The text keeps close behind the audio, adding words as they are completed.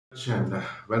And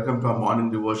welcome to our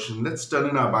morning devotion. Let's turn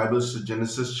in our Bibles to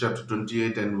Genesis chapter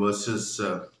 28 and verses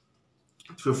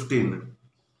 15.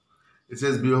 It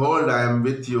says, Behold, I am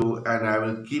with you, and I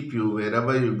will keep you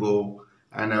wherever you go,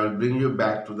 and I will bring you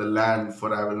back to the land,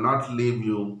 for I will not leave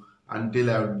you until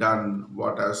I have done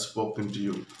what I have spoken to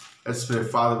you. Let's pray.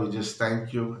 Father, we just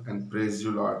thank you and praise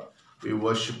you, Lord. We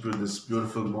worship you this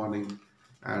beautiful morning,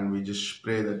 and we just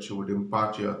pray that you would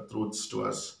impart your truths to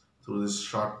us through this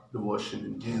short devotion.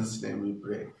 In Jesus' name we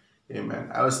pray.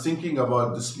 Amen. I was thinking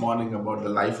about this morning about the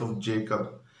life of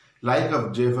Jacob. Like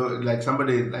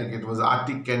somebody, like it was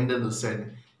Artie Kendall who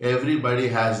said, everybody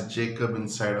has Jacob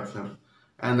inside of him,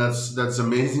 and that's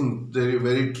amazing, very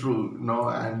very true,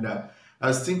 And I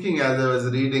was thinking as I was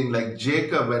reading, like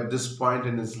Jacob at this point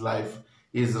in his life,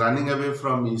 he's running away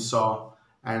from Esau,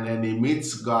 and then he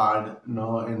meets God,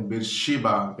 in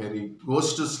Beersheba, where he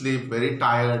goes to sleep very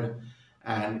tired,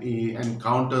 and he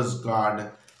encounters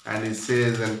God, and he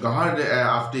says, and God,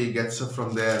 after he gets up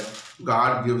from there,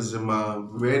 God gives him a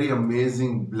very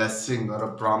amazing blessing or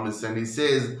a promise, and he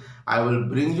says, I will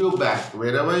bring you back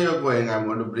wherever you're going. I'm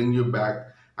going to bring you back.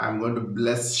 I'm going to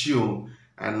bless you,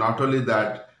 and not only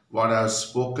that, what I have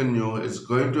spoken you is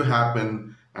going to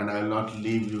happen, and I will not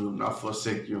leave you nor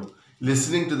forsake you.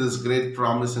 Listening to this great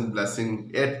promise and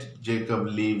blessing, yet Jacob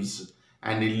leaves,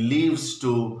 and he leaves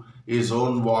to his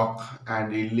own walk,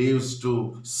 and he leaves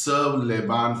to serve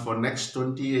Laban for next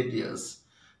 28 years.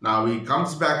 Now he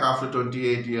comes back after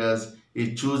 28 years.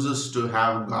 He chooses to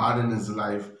have God in his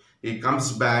life. He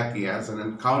comes back. He has an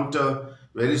encounter.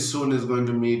 Very soon he's going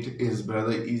to meet his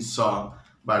brother Esau.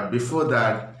 But before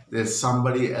that, there's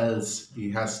somebody else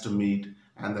he has to meet,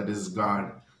 and that is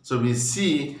God. So we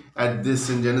see at this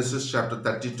in Genesis chapter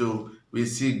 32, we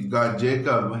see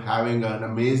Jacob having an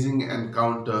amazing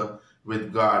encounter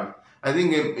with God. I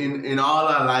think in all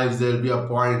our lives, there'll be a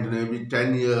point, maybe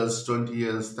 10 years, 20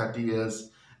 years, 30 years,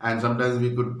 and sometimes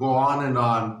we could go on and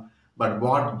on. But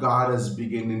what God has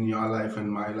begun in your life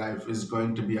and my life is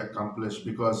going to be accomplished,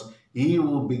 because He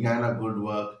who began a good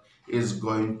work is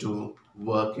going to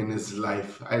work in his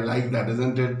life. I like that,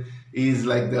 isn't it? He's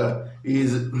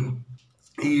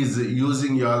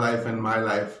using your life and my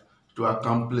life to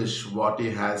accomplish what he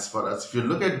has for us. If you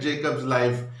look at Jacob's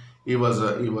life, he was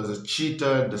a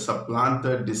cheater, the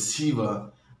supplanter,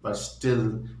 deceiver, but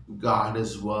still God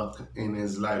is work in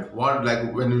his life. What,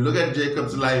 like when you look at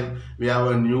Jacob's life, we have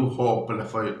a new hope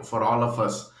for all of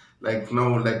us. Like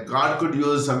no, like God could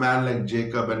use a man like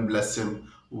Jacob and bless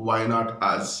him. Why not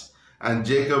us? And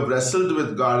Jacob wrestled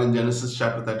with God in Genesis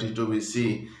chapter 32. We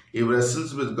see he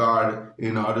wrestles with God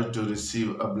in order to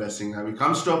receive a blessing. Now he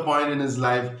comes to a point in his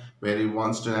life where he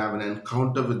wants to have an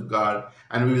encounter with God.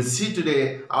 And we will see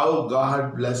today how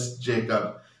God blessed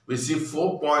Jacob. We see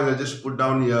 4 points I just put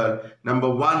down here. Number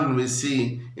one, we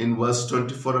see in verse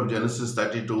 24 of Genesis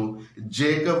 32,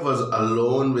 Jacob was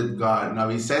alone with God. Now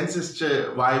he sends his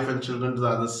wife and children to the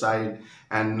other side,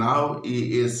 and now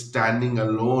he is standing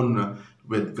alone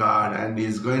with God, and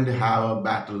he's going to have a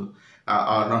battle,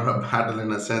 or not a battle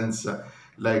in a sense.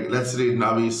 Like, let's read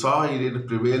now. He saw he did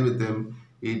prevail with him.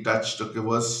 He touched. Okay,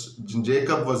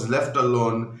 Jacob was left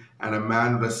alone, and a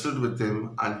man wrestled with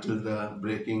him until the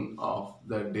breaking of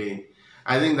the day.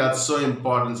 I think that's so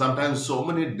important. Sometimes so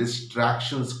many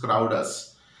distractions crowd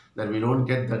us that we don't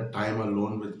get that time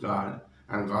alone with God,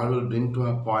 and God will bring to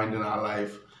a point in our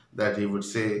life that He would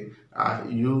say,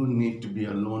 "You need to be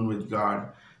alone with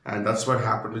God." And that's what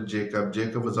happened to Jacob.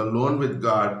 Jacob was alone with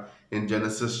God in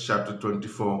Genesis chapter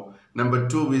 24. Number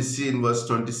two, we see in verse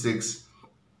 26,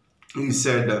 he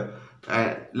said,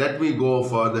 let me go,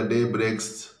 for the day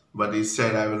breaks. But he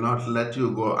said, I will not let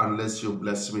you go unless you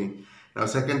bless me. Now,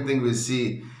 second thing we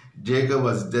see, Jacob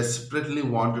was desperately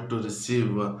wanted to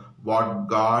receive what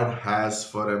God has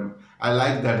for him. I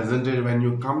like that, isn't it? When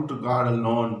you come to God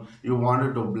alone, you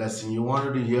wanted to bless him. You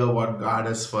wanted to hear what God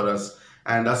has for us.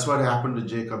 And that's what happened to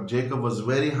Jacob. Jacob was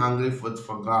very hungry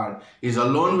for God. He's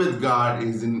alone with God.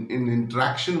 He's in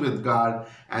interaction with God.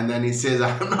 And then he says,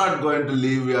 I'm not going to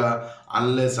leave here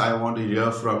unless I want to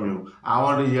hear from you. I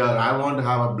want to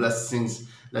have a blessings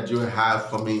that you have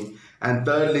for me. And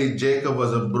thirdly, Jacob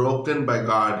was broken by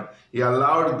God. He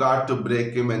allowed God to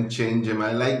break him and change him.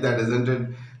 I like that, isn't it?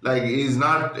 Like, he's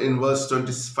not in verse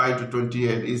 25 to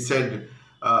 28. He said,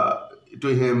 to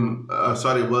him,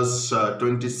 verse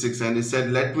 26, and he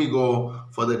said, let me go,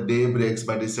 for the day breaks.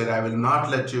 But he said, I will not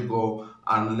let you go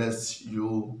unless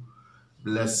you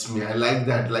bless me. I like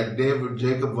that. Like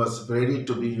Jacob was ready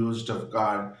to be used of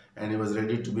God, and he was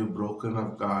ready to be broken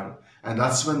of God. And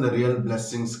that's when the real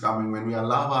blessings coming, when we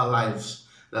allow our lives,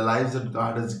 the lives that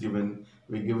God has given,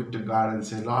 we give it to God and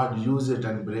say, Lord, use it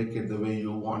and break it the way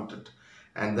you want it.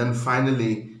 And then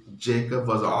finally, Jacob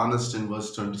was honest in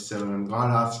verse 27, and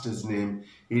God asked his name.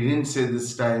 He didn't say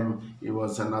this time he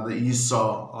was another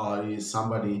Esau or he is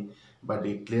somebody, but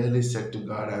he clearly said to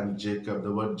God, I'm Jacob.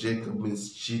 The word Jacob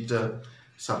means cheater,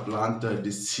 supplanter,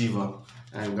 deceiver.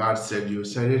 And God said, you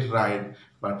said it right,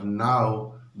 but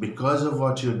now, because of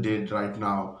what you did right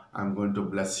now, I'm going to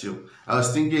bless you. I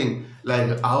was thinking,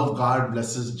 like, how God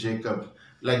blesses Jacob.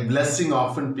 Like, blessing,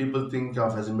 often people think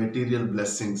of as material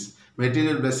blessings.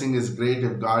 Material blessing is great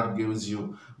if God gives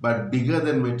you, but bigger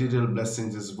than material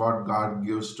blessings is what God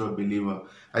gives to a believer.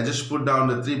 I just put down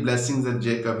the three blessings that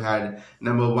Jacob had.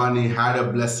 Number one, he had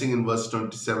a blessing in verse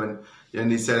 27,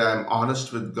 and he said, I'm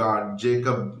honest with God.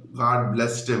 Jacob, God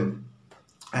blessed him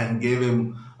and gave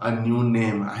him a new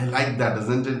name. I like that,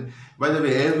 isn't it? By the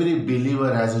way, every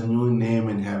believer has a new name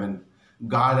in heaven.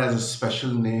 God has a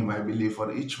special name, I believe,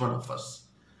 for each one of us.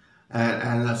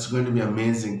 And that's going to be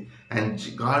amazing. And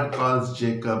God calls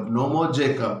Jacob, no more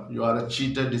Jacob, you are a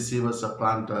cheater, deceiver,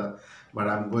 supplanter, but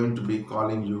I'm going to be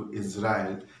calling you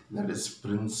Israel, that is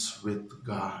Prince with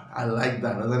God. I like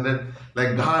that, isn't it?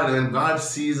 Like God, when God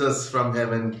sees us from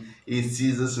heaven, He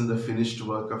sees us in the finished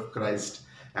work of Christ,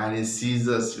 and He sees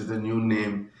us with a new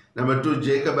name. Number two,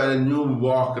 Jacob had a new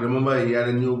walk. Remember, he had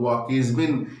a new walk. He's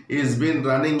been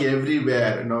running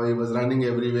everywhere. He was running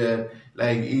everywhere.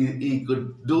 Like he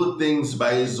could do things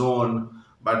by his own,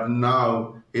 but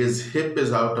now his hip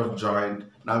is out of joint.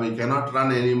 Now he cannot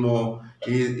run anymore.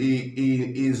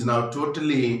 He is now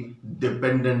totally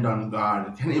dependent on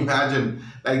God. Can you imagine?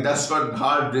 Like that's what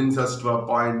God brings us to a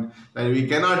point that we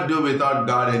cannot do without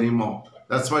God anymore.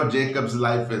 That's what Jacob's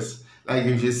life is. Like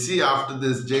if you see after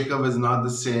this, Jacob is not the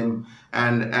same,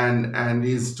 and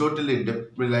he's totally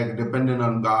dependent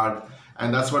on God,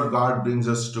 and that's what God brings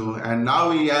us to. And now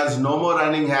he has no more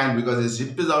running hand because his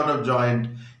hip is out of joint.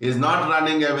 He's not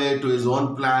running away to his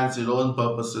own plans, his own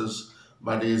purposes,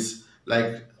 but he's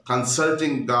like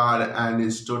consulting God and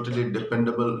is totally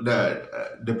dependent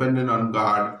on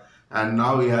God. And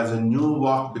now he has a new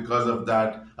walk because of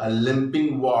that, a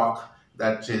limping walk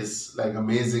that is like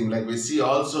amazing. Like we see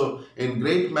also in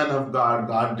great men of God,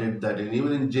 God did that. And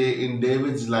even in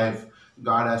David's life,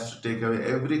 God has to take away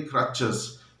every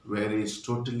crutches where he is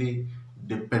totally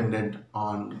dependent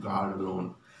on God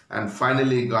alone. And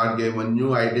finally, God gave a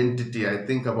new identity. I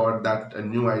think about that, a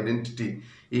new identity.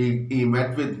 He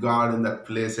met with God in that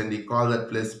place and he called that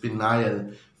place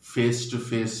Peniel, face to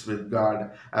face with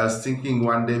God. I was thinking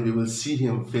one day we will see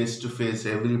him face to face,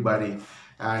 everybody.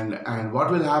 And what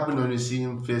will happen when we see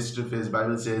him face to face?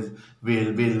 Bible says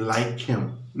we'll be like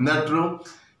him. Isn't that true?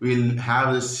 We'll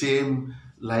have the same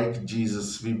like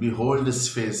Jesus. We behold his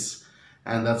face.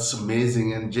 And that's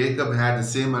amazing. And Jacob had the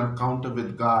same encounter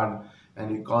with God, and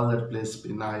he called that place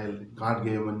Peniel. God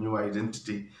gave him a new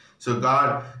identity. So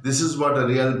God, this is what a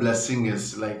real blessing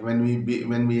is. Like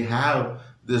when we have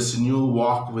this new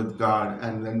walk with God,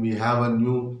 and then we have a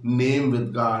new name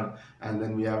with God, and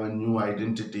then we have a new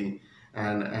identity.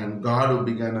 And God who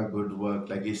began a good work,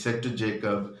 like he said to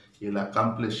Jacob, he'll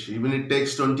accomplish. Even if it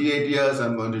takes 28 years,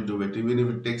 I'm going to do it. Even if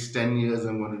it takes 10 years,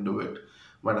 I'm going to do it.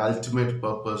 But ultimate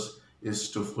purpose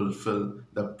is to fulfill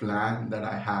the plan that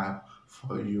I have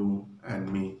for you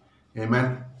and me.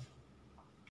 Amen.